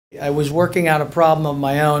I was working out a problem of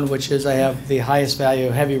my own, which is I have the highest value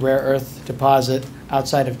heavy rare earth deposit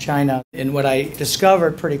outside of China. And what I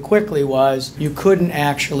discovered pretty quickly was you couldn't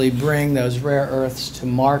actually bring those rare earths to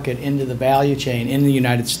market into the value chain in the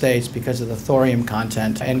United States because of the thorium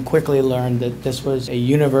content, and quickly learned that this was a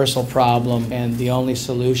universal problem and the only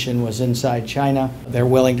solution was inside China. They're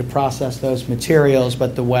willing to process those materials,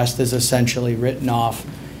 but the West has essentially written off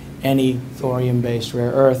any thorium-based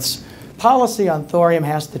rare earths. Policy on thorium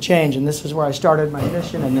has to change, and this is where I started my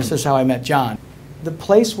mission, and this is how I met John. The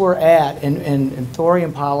place we're at in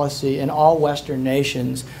thorium policy in all Western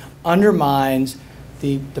nations undermines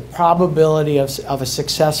the probability of a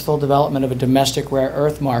successful development of a domestic rare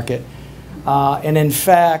earth market. And in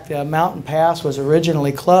fact, Mountain Pass was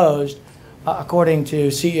originally closed, according to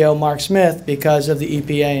CEO Mark Smith, because of the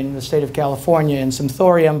EPA in the state of California and some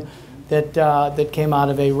thorium that came out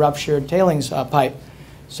of a ruptured tailings pipe.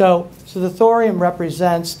 So the thorium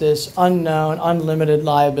represents this unknown, unlimited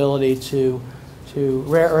liability to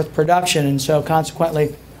rare earth production, and so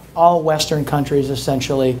consequently all Western countries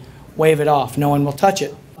essentially wave it off. No one will touch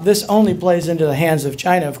it. This only plays into the hands of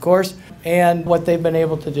China, of course, and what they've been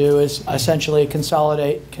able to do is essentially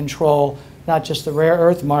consolidate, control not just the rare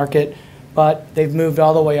earth market, but they've moved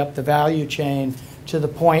all the way up the value chain to the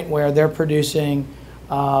point where they're producing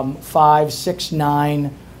 5, 6,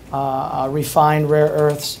 9 refined rare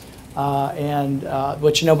earths,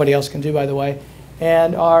 which nobody else can do, by the way,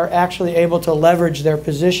 and are actually able to leverage their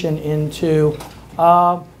position into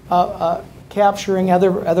capturing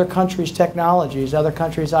other countries' technologies, other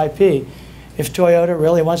countries' IP. If Toyota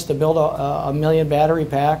really wants to build a million battery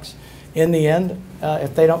packs, in the end,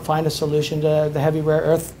 if they don't find a solution to the heavy rare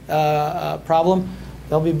earth problem,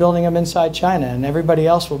 they'll be building them inside China, and everybody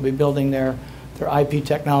else will be building their IP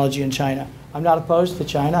technology in China. I'm not opposed to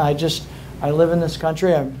China. I live in this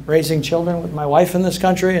country. I'm raising children with my wife in this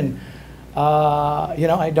country, and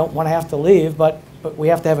I don't want to have to leave, but we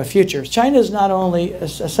have to have a future. China has not only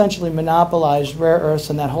essentially monopolized rare earths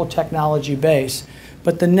and that whole technology base,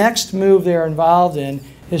 but the next move they're involved in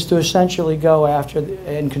is to essentially go after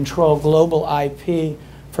and control global IP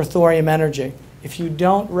for thorium energy. If you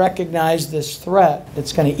don't recognize this threat,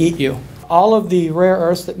 it's going to eat you. All of the rare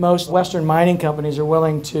earths that most Western mining companies are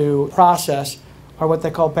willing to process are what they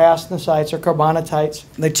call bastnasites or carbonatites.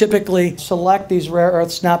 They typically select these rare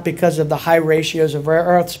earths not because of the high ratios of rare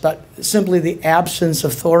earths, but simply the absence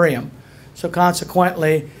of thorium. So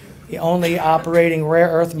consequently, the only operating rare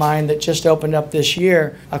earth mine that just opened up this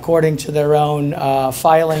year, according to their own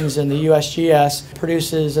filings in the USGS,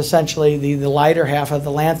 produces essentially the lighter half of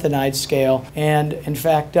the lanthanide scale, and in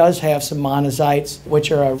fact does have some monazites,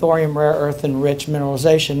 which are a thorium rare earth enriched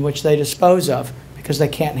mineralization, which they dispose of because they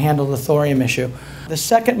can't handle the thorium issue. The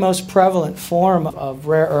second most prevalent form of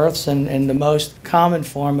rare earths and the most common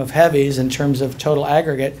form of heavies in terms of total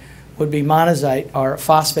aggregate would be monazite or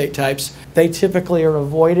phosphate types. They typically are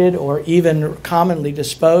avoided or even commonly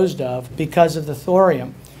disposed of because of the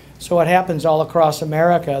thorium. So what happens all across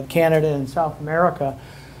America, Canada and South America,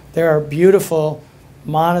 there are beautiful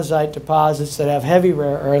monazite deposits that have heavy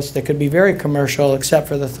rare earths that could be very commercial except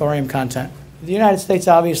for the thorium content. The United States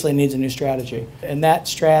obviously needs a new strategy, and that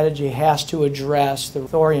strategy has to address the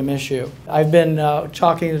thorium issue. I've been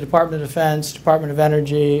talking to the Department of Defense, Department of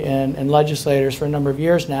Energy, and legislators for a number of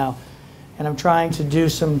years now, and I'm trying to do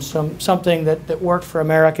something that worked for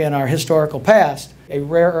America in our historical past, a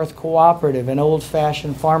rare earth cooperative, an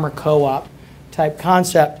old-fashioned farmer co-op type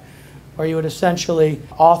concept where you would essentially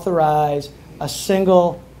authorize a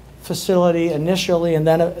single facility initially, and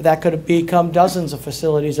then that could become dozens of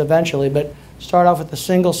facilities eventually, but start off with a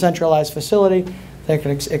single centralized facility that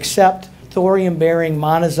can accept thorium-bearing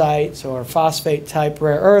monazites or phosphate-type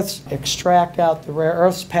rare earths, extract out the rare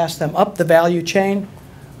earths, pass them up the value chain.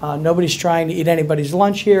 Nobody's trying to eat anybody's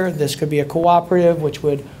lunch here. This could be a cooperative which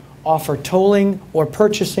would offer tolling or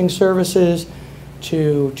purchasing services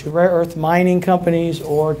to rare earth mining companies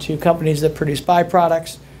or to companies that produce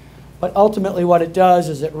byproducts. But ultimately what it does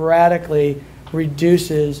is it radically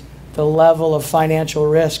reduces the level of financial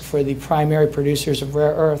risk for the primary producers of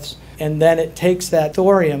rare earths. And then it takes that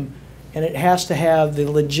thorium and it has to have the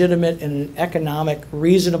legitimate and economic,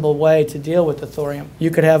 reasonable way to deal with the thorium. You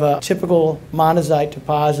could have a typical monazite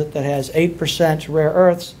deposit that has 8% rare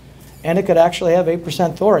earths, and it could actually have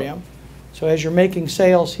 8% thorium. So as you're making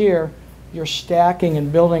sales here, you're stacking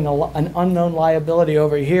and building an unknown liability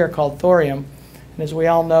over here called thorium. And as we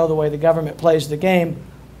all know, the way the government plays the game,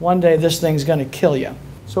 one day this thing's going to kill you.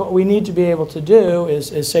 So what we need to be able to do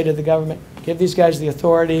is say to the government, give these guys the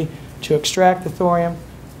authority to extract the thorium,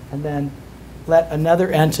 and then let another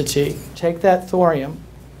entity take that thorium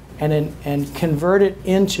and convert it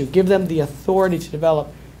into, give them the authority to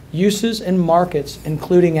develop uses and markets,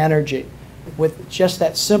 including energy. With just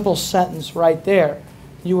that simple sentence right there,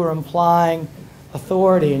 you are implying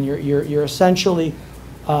authority, and you're essentially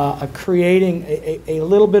creating a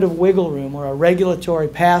little bit of wiggle room or a regulatory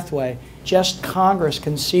pathway. Just Congress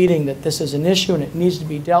conceding that this is an issue and it needs to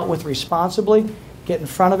be dealt with responsibly, get in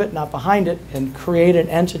front of it, not behind it, and create an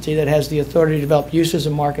entity that has the authority to develop uses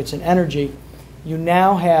and markets and energy. You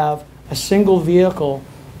now have a single vehicle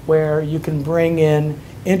where you can bring in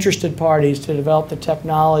interested parties to develop the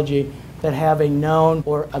technology that have a known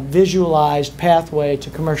or a visualized pathway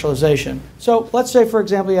to commercialization. So let's say, for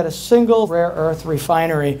example, you had a single rare earth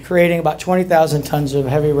refinery creating about 20,000 tons of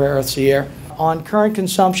heavy rare earths a year. On current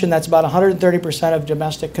consumption, that's about 130% of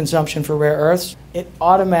domestic consumption for rare earths. It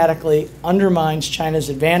automatically undermines China's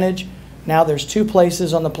advantage. Now there's 2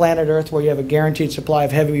 places on the planet Earth where you have a guaranteed supply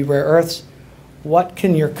of heavy rare earths. What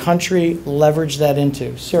can your country leverage that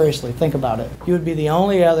into? Seriously, think about it. You would be the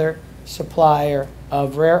only other supplier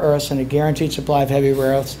of rare earths and a guaranteed supply of heavy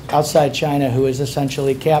rare earths outside China who is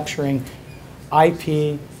essentially capturing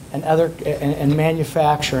IP and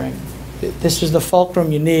manufacturing. This is the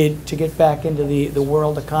fulcrum you need to get back into the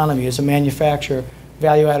world economy as a manufacturer,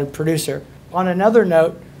 value-added producer. On another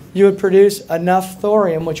note, you would produce enough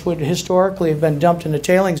thorium, which would historically have been dumped into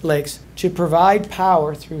tailings lakes, to provide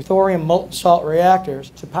power through thorium molten salt reactors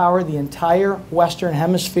to power the entire Western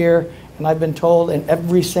Hemisphere. And I've been told in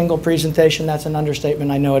every single presentation that's an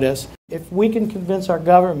understatement. I know it is. If we can convince our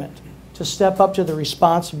government to step up to the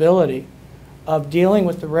responsibility of dealing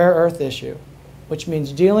with the rare earth issue, which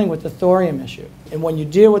means dealing with the thorium issue. And when you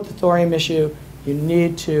deal with the thorium issue, you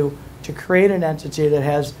need to create an entity that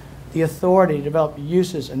has the authority to develop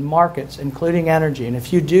uses and markets, including energy. And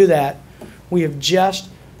if you do that, we have just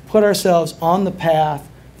put ourselves on the path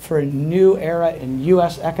for a new era in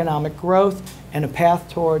U.S. economic growth and a path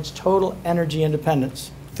towards total energy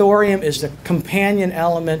independence. Thorium is the companion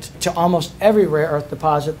element to almost every rare earth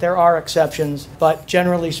deposit. There are exceptions, but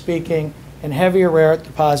generally speaking, in heavier rare earth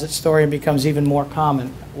deposits, thorium becomes even more common.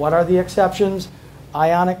 What are the exceptions?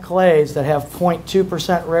 Ionic clays that have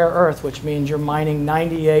 0.2% rare earth, which means you're mining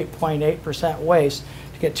 98.8% waste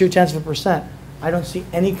to get 0.2%. I don't see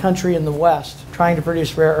any country in the West trying to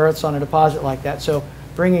produce rare earths on a deposit like that. So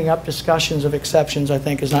bringing up discussions of exceptions, I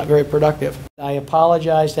think, is not very productive. I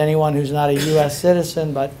apologize to anyone who's not a U.S.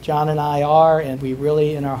 citizen, but John and I are, and we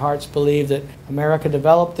really in our hearts believe that America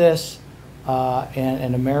developed this,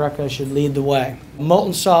 and America should lead the way.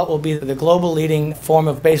 Molten salt will be the global leading form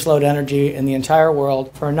of baseload energy in the entire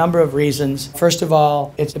world for a number of reasons. First of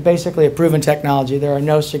all, it's basically a proven technology. There are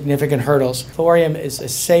no significant hurdles. Thorium is a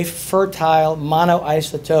safe, fertile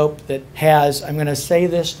monoisotope that has, I'm going to say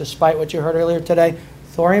this despite what you heard earlier today,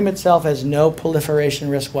 thorium itself has no proliferation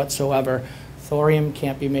risk whatsoever. Thorium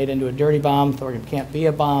can't be made into a dirty bomb. Thorium can't be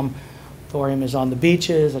a bomb. Thorium is on the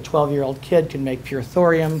beaches. A 12-year-old kid can make pure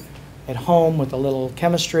thorium at home with a little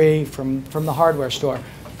chemistry from the hardware store.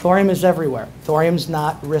 Thorium is everywhere. Thorium's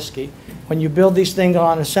not risky. When you build these things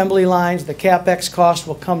on assembly lines, the CapEx cost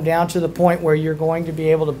will come down to the point where you're going to be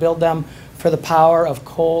able to build them for the power of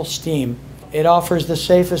coal steam. It offers the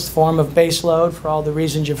safest form of baseload for all the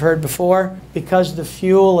reasons you've heard before, because the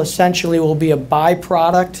fuel essentially will be a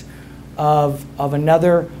byproduct of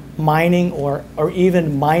another mining or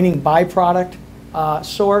even mining byproduct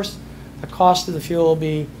source. The cost of the fuel will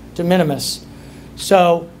be de minimis.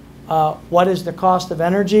 So what is the cost of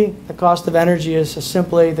energy? The cost of energy is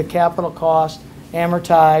simply the capital cost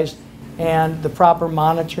amortized and the proper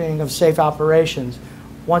monitoring of safe operations.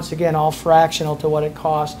 Once again, all fractional to what it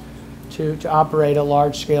costs to operate a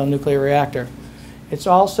large-scale nuclear reactor. It's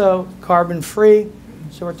also carbon-free,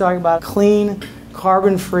 so we're talking about a clean,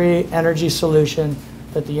 carbon-free energy solution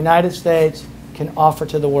that the United States can offer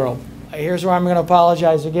to the world. Here's where I'm going to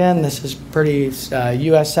apologize again. This is pretty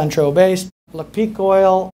U.S. Centro-based. Look, peak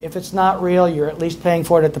oil, if it's not real, you're at least paying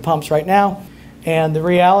for it at the pumps right now. And the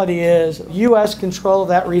reality is U.S. control of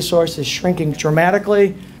that resource is shrinking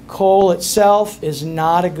dramatically. Coal itself is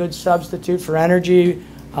not a good substitute for energy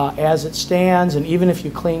as it stands. And even if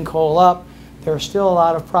you clean coal up, there are still a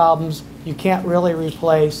lot of problems. You can't really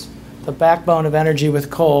replace the backbone of energy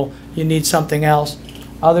with coal. You need something else.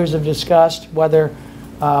 Others have discussed whether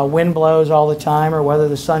wind blows all the time or whether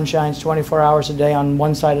the sun shines 24 hours a day on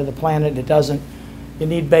one side of the planet. It doesn't. You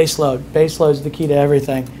need baseload. Baseload is the key to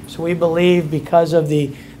everything. So we believe because of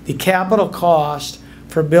the capital cost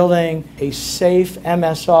for building a safe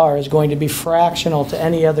MSR is going to be fractional to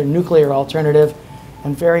any other nuclear alternative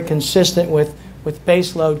and very consistent with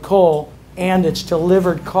baseload coal, and its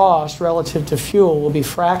delivered cost relative to fuel will be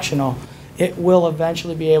fractional. it will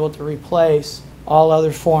eventually be able to replace all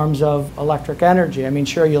other forms of electric energy. I mean,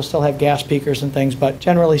 sure, you'll still have gas peakers and things, but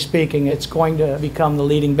generally speaking, it's going to become the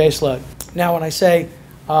leading baseload. Now, when I say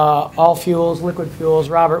all fuels, liquid fuels,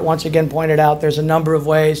 Robert once again pointed out there's a number of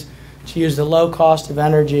ways to use the low cost of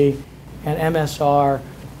energy and MSR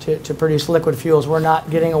to produce liquid fuels. We're not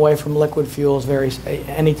getting away from liquid fuels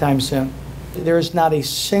anytime soon. There is not a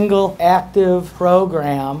single active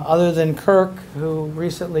program other than Kirk, who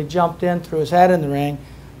recently jumped in, threw his hat in the ring.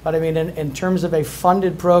 But I mean, in terms of a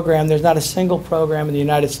funded program, there's not a single program in the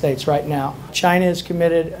United States right now. China has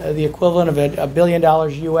committed the equivalent of $1 billion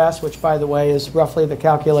US, which, by the way, is roughly the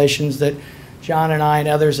calculations that John and I and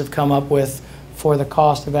others have come up with for the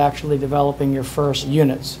cost of actually developing your first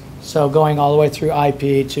units. So going all the way through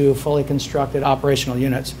IP to fully constructed operational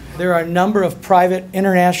units. There are a number of private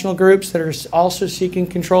international groups that are also seeking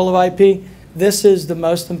control of IP. This is the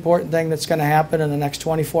most important thing that's going to happen in the next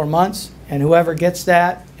 24 months. And whoever gets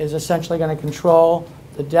that is essentially going to control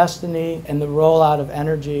the destiny and the rollout of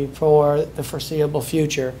energy for the foreseeable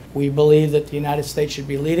future. We believe that the United States should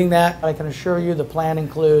be leading that. I can assure you the plan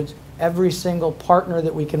includes every single partner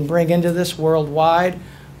that we can bring into this worldwide,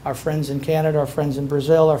 our friends in Canada, our friends in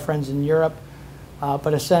Brazil, our friends in Europe,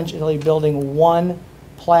 but essentially building one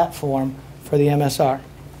platform for the MSR.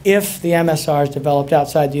 If the MSR is developed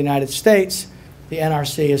outside the United States, the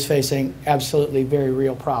NRC is facing absolutely very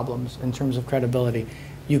real problems in terms of credibility.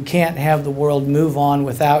 You can't have the world move on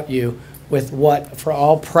without you with what, for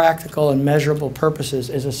all practical and measurable purposes,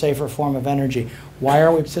 is a safer form of energy. Why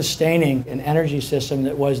are we sustaining an energy system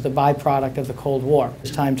that was the byproduct of the Cold War?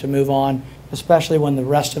 It's time to move on, especially when the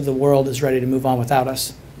rest of the world is ready to move on without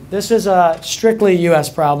us. This is a strictly U.S.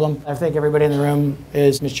 problem. I think everybody in the room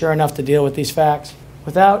is mature enough to deal with these facts.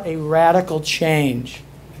 Without a radical change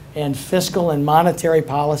in fiscal and monetary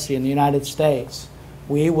policy in the United States,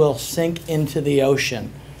 we will sink into the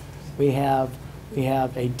ocean. We have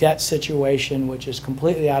a debt situation which is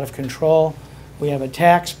completely out of control. We have a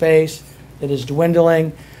tax base that is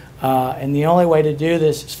dwindling. And the only way to do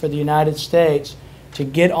this is for the United States to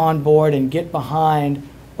get on board and get behind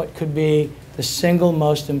what could be the single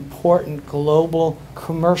most important global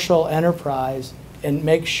commercial enterprise and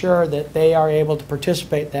make sure that they are able to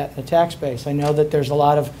participate in that in the tax base. I know that there's a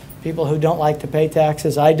lot of people who don't like to pay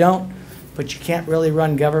taxes. I don't, but you can't really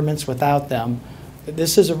run governments without them.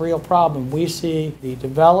 This is a real problem. We see the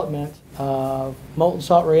development of molten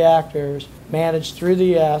salt reactors managed through the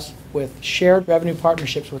U.S. with shared revenue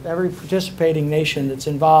partnerships with every participating nation that's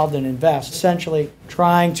involved and invests, essentially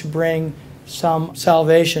trying to bring some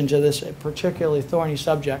salvation to this particularly thorny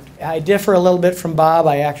subject. I differ a little bit from Bob.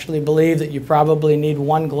 I actually believe that you probably need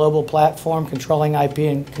one global platform controlling IP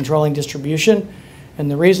and controlling distribution.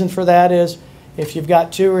 And the reason for that is if you've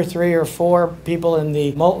got 2 or 3 or 4 people in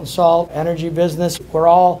the molten salt energy business, we're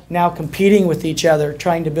all now competing with each other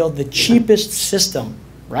trying to build the cheapest system,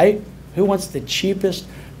 right? Who wants the cheapest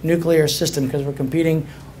nuclear system? Because we're competing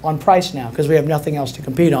on price now because we have nothing else to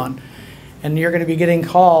compete on. And you're going to be getting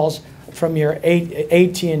calls from your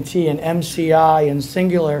AT&T and MCI and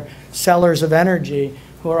Singular sellers of energy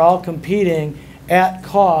who are all competing at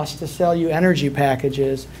cost to sell you energy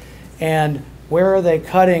packages. And where are they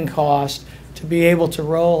cutting cost to be able to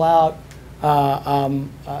roll out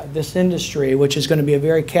this industry, which is going to be a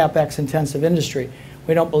very CapEx intensive industry?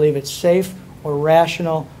 We don't believe it's safe or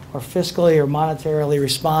rational or fiscally or monetarily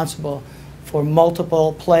responsible for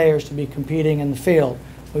multiple players to be competing in the field.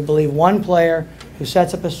 We believe one player who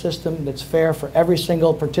sets up a system that's fair for every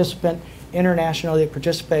single participant internationally that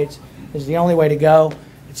participates is the only way to go.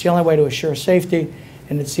 It's the only way to assure safety,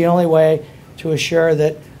 and it's the only way to assure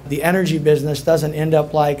that the energy business doesn't end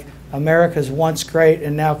up like America's once great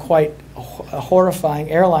and now quite a horrifying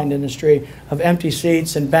airline industry of empty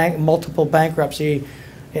seats and multiple bankruptcy.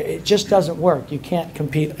 It just doesn't work. You can't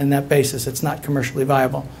compete on that basis. It's not commercially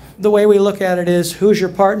viable. The way we look at it is, who's your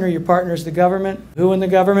partner? Your partner is the government. Who in the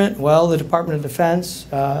government? Well, the Department of Defense,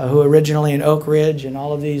 who originally in Oak Ridge and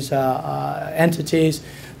all of these entities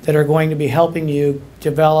that are going to be helping you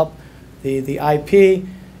develop the IP,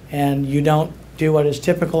 and you don't do what is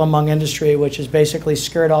typical among industry, which is basically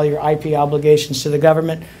skirt all your IP obligations to the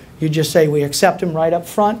government. You just say, we accept them right up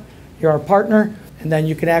front, you're our partner, and then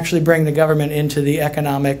you can actually bring the government into the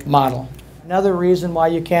economic model. Another reason why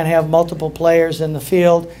you can't have multiple players in the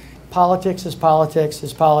field, politics is politics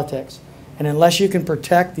is politics. And unless you can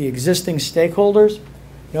protect the existing stakeholders,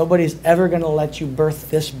 nobody's ever going to let you birth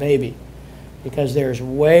this baby, because there's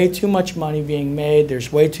way too much money being made,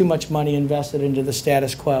 there's way too much money invested into the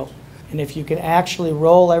status quo. And if you can actually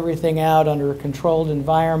roll everything out under a controlled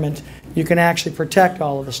environment, you can actually protect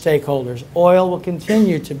all of the stakeholders. Oil will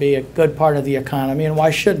continue to be a good part of the economy, and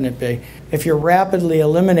why shouldn't it be? If you're rapidly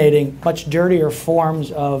eliminating much dirtier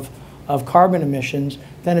forms of carbon emissions,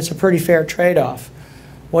 then it's a pretty fair trade-off.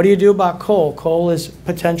 What do you do about coal? Coal is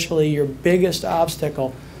potentially your biggest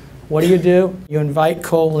obstacle. What do? You invite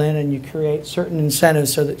coal in and you create certain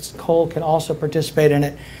incentives so that coal can also participate in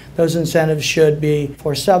it. Those incentives should be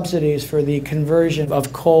for subsidies for the conversion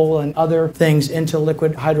of coal and other things into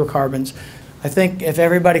liquid hydrocarbons. I think if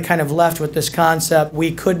everybody kind of left with this concept,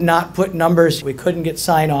 we could not put numbers, we couldn't get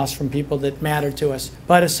sign-offs from people that matter to us.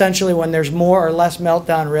 But essentially, when there's more or less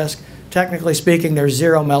meltdown risk, technically speaking, there's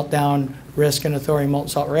zero meltdown risk in a thorium molten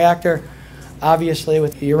salt reactor. Obviously,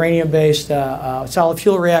 with the uranium-based solid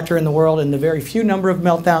fuel reactor in the world and the very few number of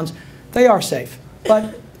meltdowns, they are safe.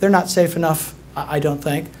 But they're not safe enough, I don't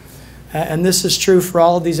think. And this is true for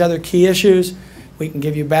all of these other key issues. We can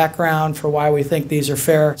give you background for why we think these are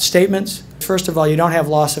fair statements. First of all, you don't have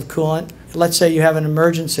loss of coolant. Let's say you have an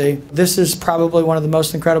emergency. This is probably one of the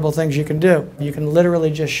most incredible things you can do. You can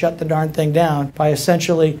literally just shut the darn thing down by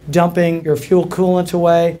essentially dumping your fuel coolant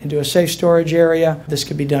away into a safe storage area. This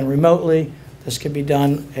could be done remotely. This could be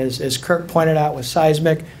done, as Kirk pointed out, with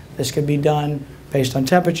seismic. This could be done based on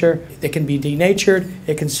temperature. It can be denatured.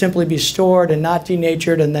 It can simply be stored and not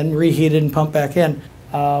denatured and then reheated and pumped back in.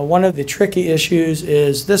 One of the tricky issues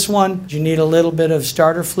is this one. You need a little bit of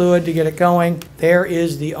starter fluid to get it going. There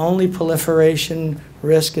is the only proliferation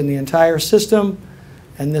risk in the entire system,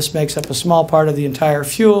 and this makes up a small part of the entire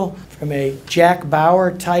fuel. From a Jack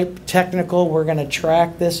Bauer type technical, we're going to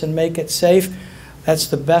track this and make it safe. That's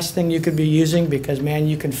the best thing you could be using because, man,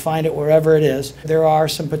 you can find it wherever it is. There are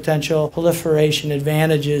some potential proliferation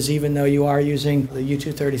advantages even though you are using the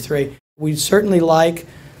U-233. We'd certainly like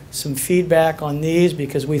some feedback on these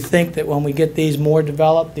because we think that when we get these more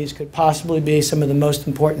developed, these could possibly be some of the most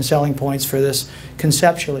important selling points for this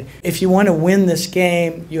conceptually. If you want to win this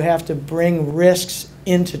game, you have to bring risks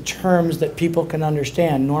into terms that people can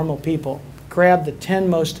understand, normal people. Grab the 10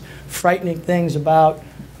 most frightening things about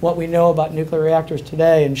what we know about nuclear reactors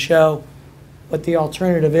today and show what the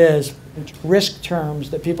alternative is. In risk terms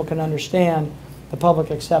that people can understand, the public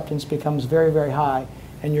acceptance becomes very, very high,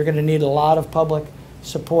 and you're going to need a lot of public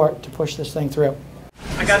support to push this thing through.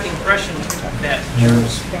 I got the impression that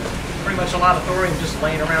there's pretty much a lot of thorium just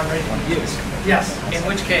laying around ready to be used. Yes. In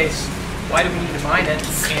which case, why do we need to mine it?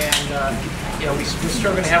 And we're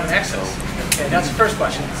still going to have an excess. Okay, that's the first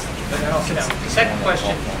question. And then I'll sit down. The second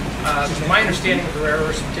question, my understanding of the rare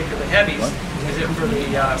earths, particularly heavies, is that for the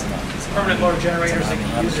permanent motor generators that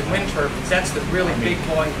you use in wind turbines, that's the really big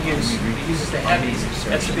volume use. It uses the heavies.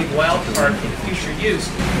 That's the big wild card for the future use.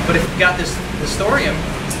 But if we've got this thorium,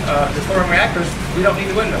 the thorium reactors, we don't need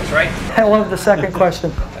the windmills, right? I love the second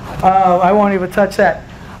question. I won't even touch that.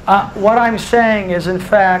 What I'm saying is, in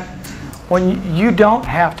fact, when you don't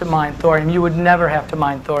have to mine thorium, you would never have to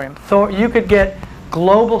mine thorium. You could get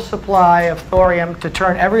global supply of thorium to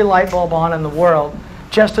turn every light bulb on in the world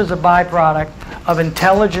just as a byproduct of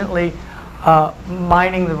intelligently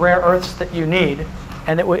mining the rare earths that you need.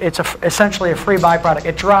 And it's essentially a free byproduct.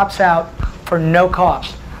 It drops out for no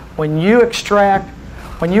cost. When you extract,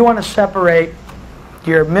 when you want to separate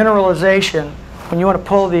your mineralization, when you want to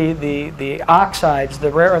pull the oxides,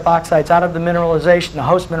 the rare earth oxides out of the mineralization, the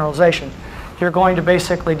host mineralization, you're going to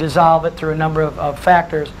basically dissolve it through a number of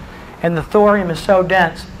factors. And the thorium is so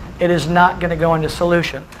dense, it is not going to go into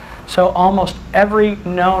solution. So almost every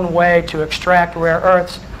known way to extract rare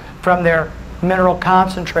earths from their mineral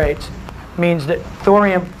concentrates means that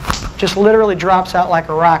thorium just literally drops out like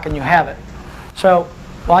a rock and you have it. So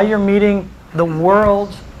while you're meeting the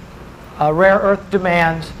world's rare earth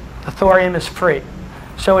demands, the thorium is free.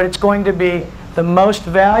 So it's going to be the most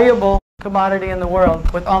valuable commodity in the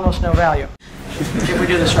world with almost no value. If we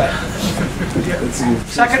do this right.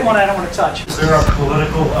 Second one I don't want to touch. Is there a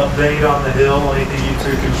political update on the Hill? Anything you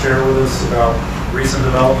two can share with us about recent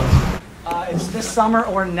developments? It's this summer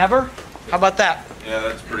or never. How about that? Yeah,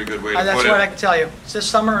 that's a pretty good way to put it. That's what I can tell you. It's this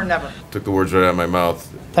summer or never. Took the words right out of my mouth.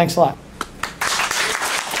 Thanks a lot.